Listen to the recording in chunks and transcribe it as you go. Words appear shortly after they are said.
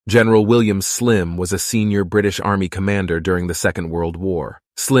General William Slim was a senior British Army commander during the Second World War.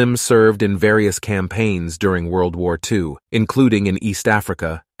 Slim served in various campaigns during World War II, including in East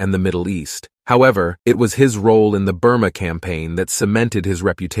Africa and the Middle East. However, it was his role in the Burma Campaign that cemented his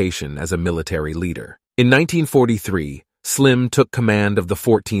reputation as a military leader. In 1943, Slim took command of the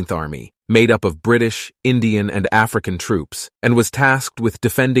 14th Army, made up of British, Indian, and African troops, and was tasked with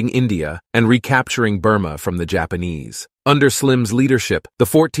defending India and recapturing Burma from the Japanese. Under Slim's leadership, the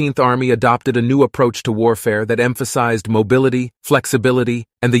 14th Army adopted a new approach to warfare that emphasized mobility, flexibility,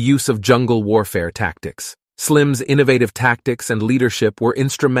 and the use of jungle warfare tactics. Slim's innovative tactics and leadership were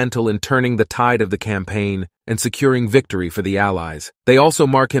instrumental in turning the tide of the campaign and securing victory for the Allies. They also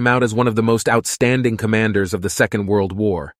mark him out as one of the most outstanding commanders of the Second World War.